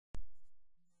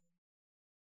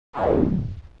We're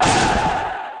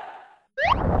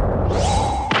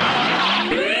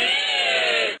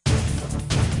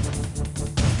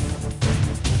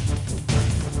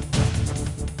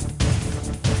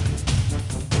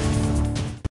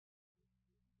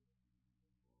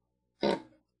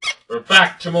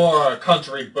back to more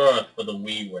Contra Rebirth for the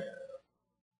WiiWare.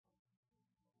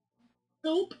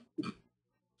 Nope.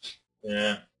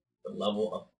 Yeah, the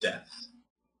level of death.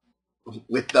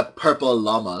 With the purple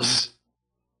llamas.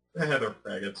 They're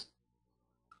faggots.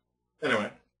 Anyway.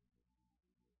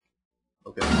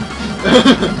 Okay.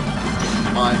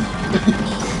 Fine.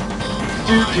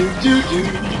 Do.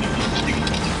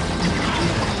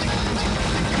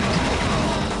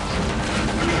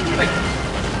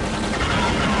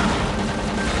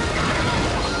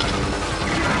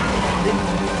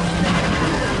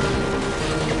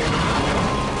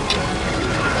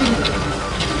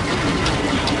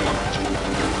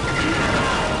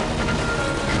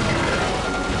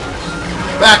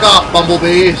 Back off,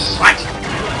 bumblebees! What?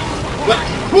 What?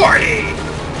 Party!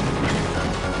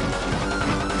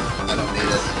 I don't need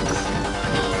it.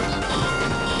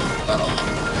 Uh-oh.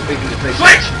 Speaking of things...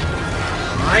 Switch!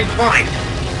 Fine.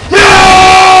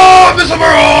 No! Missile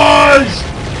barrage!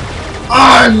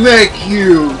 I make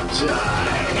you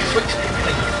die! Switch.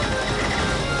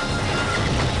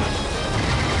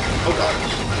 Oh god.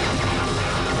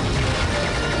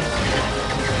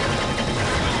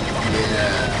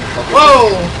 Yeah. Okay. Whoa!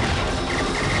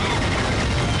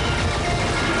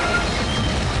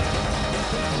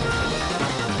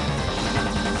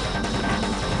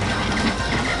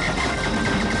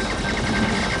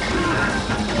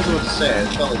 I was about to say, it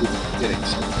felt like we were getting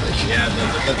something. Yeah,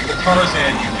 the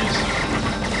Tarzan units.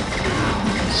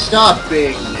 Stop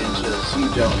being ninjas, you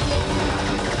don't know.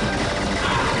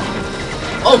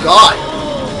 Oh god!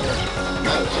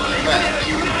 That was so fast.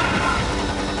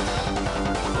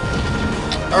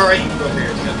 Alright, you can go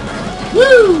here.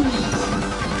 Woo!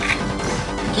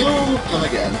 You come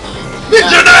again.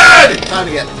 Ninja Ned! Time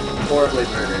to get horribly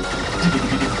murdered.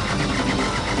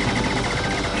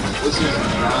 This is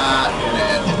not gonna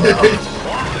end well.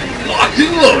 Locked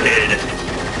and loaded!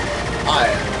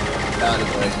 I am not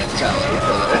enjoying mentality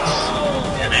for this.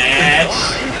 Damn it!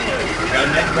 Gotta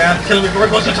net grab, kill me before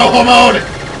it goes to Toho mode!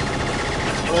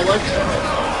 Well, like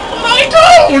But I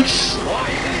don't!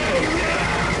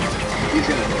 he's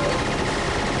gonna do it.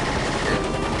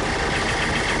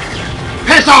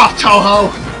 Piss off,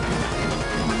 Toho!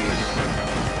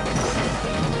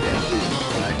 Yeah,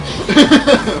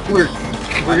 please.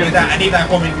 We're gonna that. I need that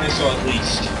homing missile at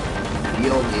least.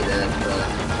 You'll need it, but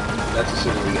that's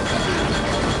assuming we get that.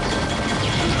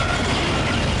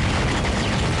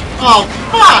 Oh,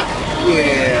 fuck!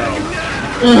 Yeah.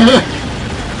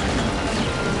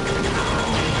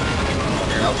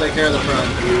 Here, I'll take care of the front.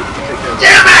 You take care of the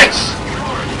Damn it!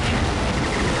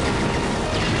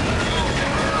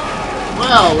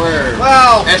 Well,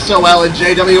 we're SOL and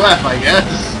JWF, I guess.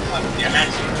 Damn it!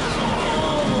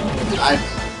 I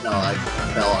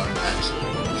fell on an accident.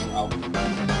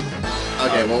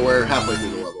 Okay, well we're halfway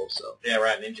through the level, so. Yeah,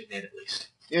 right, Ninja Ned at least.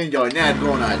 You ain't going Ned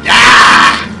going on.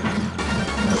 Ah!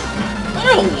 I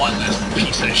don't want this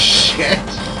piece of shit.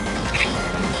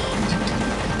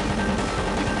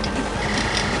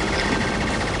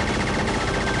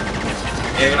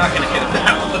 Yeah, you're not gonna get it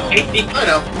that way. I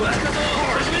know.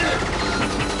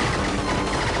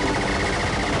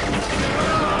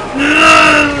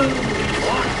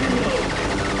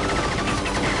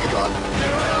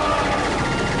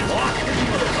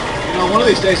 You know, one of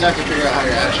these days I have to figure out how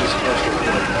you're actually supposed to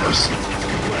avoid those.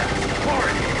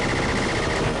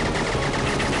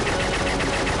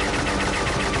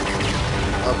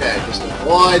 Okay, just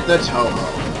avoid the Toho.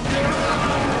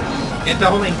 Get the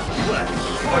homing.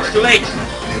 Oh, it's too late.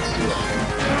 It's too late.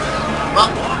 Well,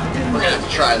 we're gonna have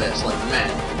to try this like men.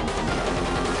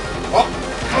 Oh,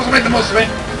 also make the most of it.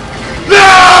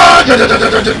 That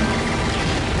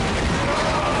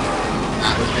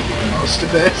was making the most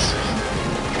of this.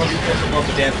 Wasn't supposed to blow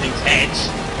the damn thing's heads.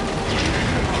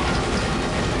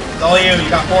 It's all you. You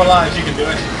got 4 lives. You can do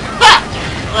it. Ha!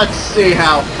 Let's see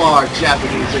how far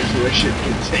Japanese intuition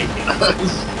can take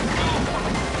us.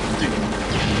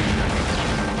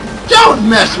 Don't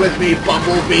mess with me,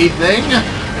 bumblebee thing!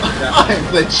 I'm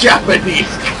the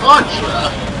Japanese Contra!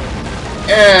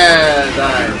 And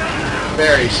I'm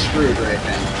very screwed right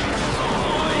now.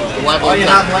 All you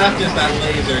have left is that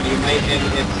laser. Do you make it?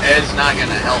 It's not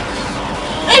gonna help me.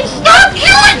 It's not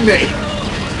killing me!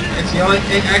 It's the only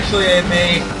thing. Actually, it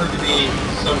may prove to be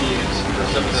some use for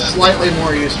some of the. Slightly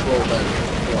more useful than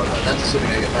before, but that's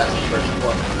assuming I get past the first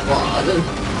one.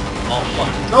 Oh fuck!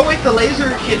 Oh wait, the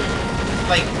laser can.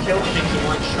 like kill things in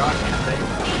one shot, can't they?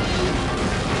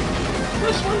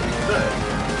 This one be good.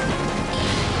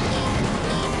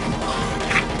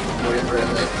 We'll get rid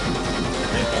of it.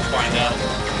 Maybe we'll find out.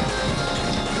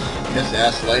 His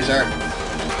ass laser.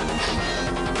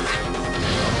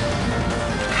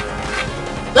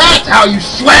 That's how you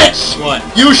switch! What?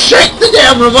 You shake the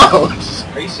damn remote!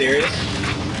 Are you serious?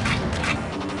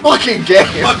 Fucking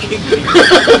game! Fucking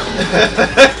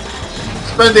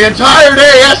Spent the entire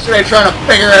day yesterday trying to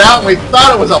figure it out and we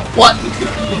thought it was a button!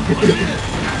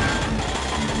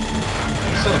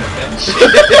 Son of a bitch.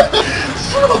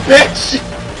 Son of a bitch!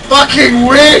 Fucking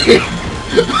weed!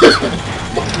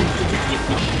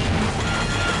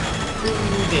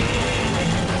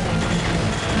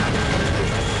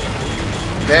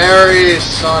 Very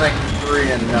Sonic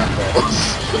 3 and Knuckles.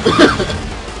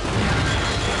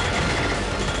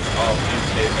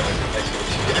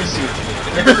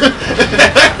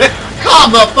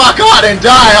 Calm the fuck on and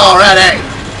die already!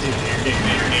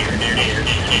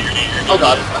 Oh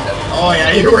god. Oh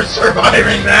yeah, you were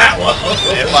surviving that one.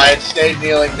 If I had stayed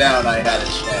kneeling down, I had a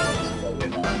chance. But, you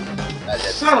know, I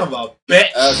didn't. Son of a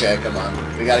bitch. Okay, come on.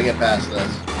 We gotta get past this.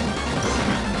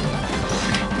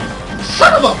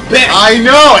 Son of a bitch. I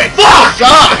know it! Fuck!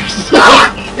 Sucks!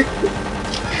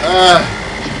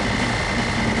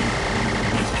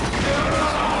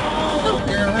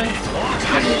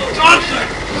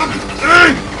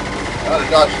 Gotta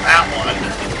dodge that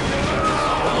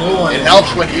one. It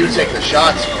helps when you take the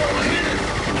shots.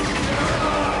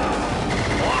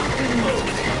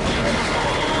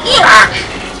 Yuck!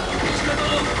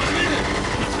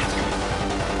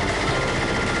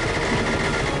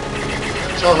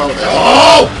 So hold it.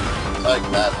 Oh! Like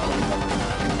that.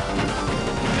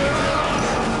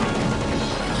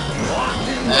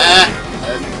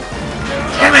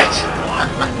 Damn it!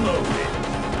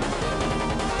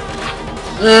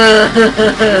 It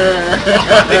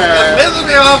pisses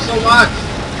me off so much.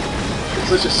 It's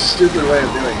such a stupid way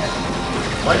of doing it.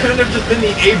 Why couldn't it have just been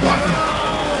the A button?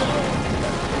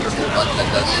 Just the button that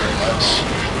does so much.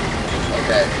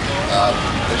 Okay.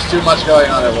 There's too much going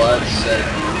on at once.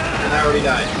 And I already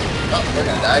died. Oh, we're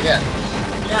gonna die again.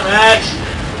 Damn it!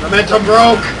 Momentum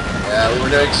broke! Yeah, we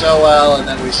were doing so well, and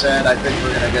then we said, I think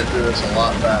we're gonna get through this a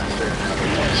lot faster.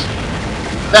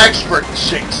 Thanks for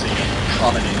jinxing it,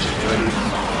 common ingenuity.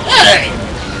 Hey!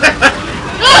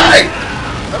 Hey!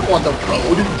 I don't want the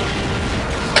road.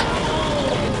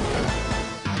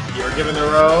 You're given the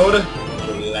road.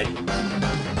 Light.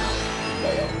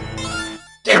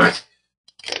 Damn it!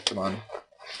 Come on.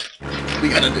 We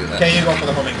gotta do this. Okay, you go for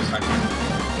the homing this time.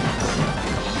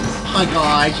 Hi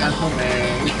guys, I'm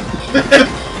homing.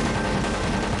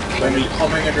 When you're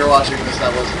homing if you're watching this,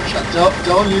 that wasn't a shot.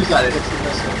 Don't use that, it hits the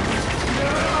missile.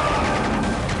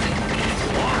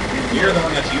 You're the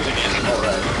one that's using it.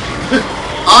 Alright.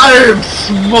 I'm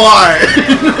smart!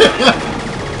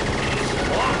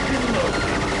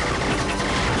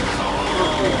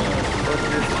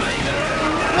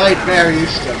 Nightmare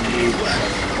used to need that.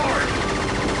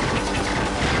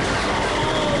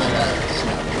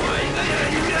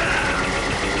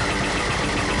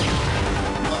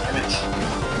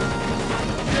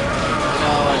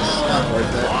 No, it's not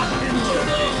worth it.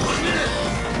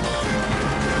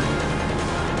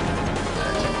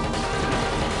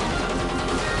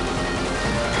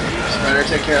 Better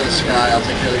take care of the sky, I'll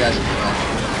take care of the guys in the front.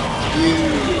 You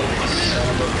son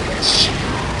of a bitch.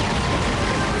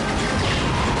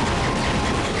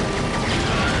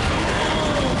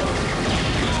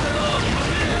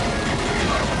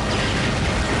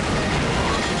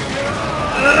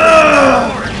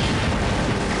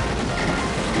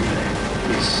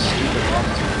 These stupid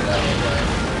bombs will get out of the way.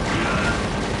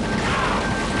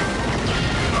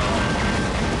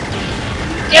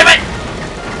 Damn it!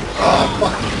 Oh,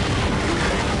 fuck.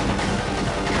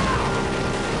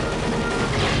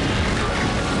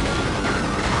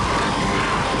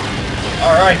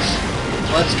 Alright.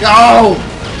 Let's go!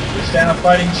 We stand a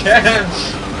fighting chance.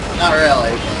 Not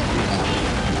really.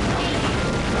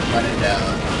 Run it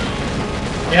down.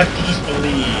 You have to just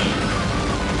believe.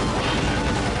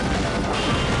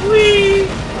 Whee!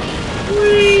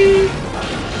 Whee!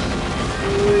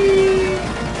 Whee!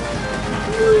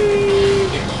 Whee!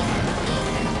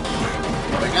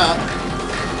 Going up.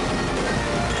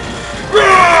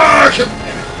 Roar! That's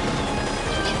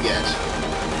what you get.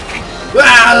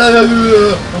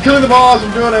 I'm killing the boss,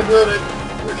 I'm doing it,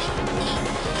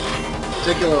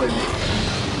 Particularly me.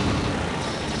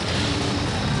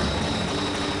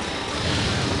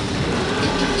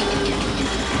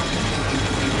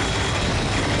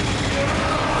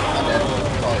 I'm dead.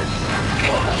 Probably.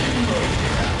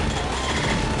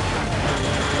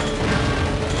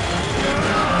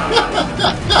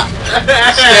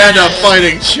 Stand up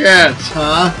fighting chance,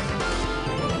 huh?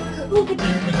 We'll put you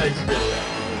in the next video.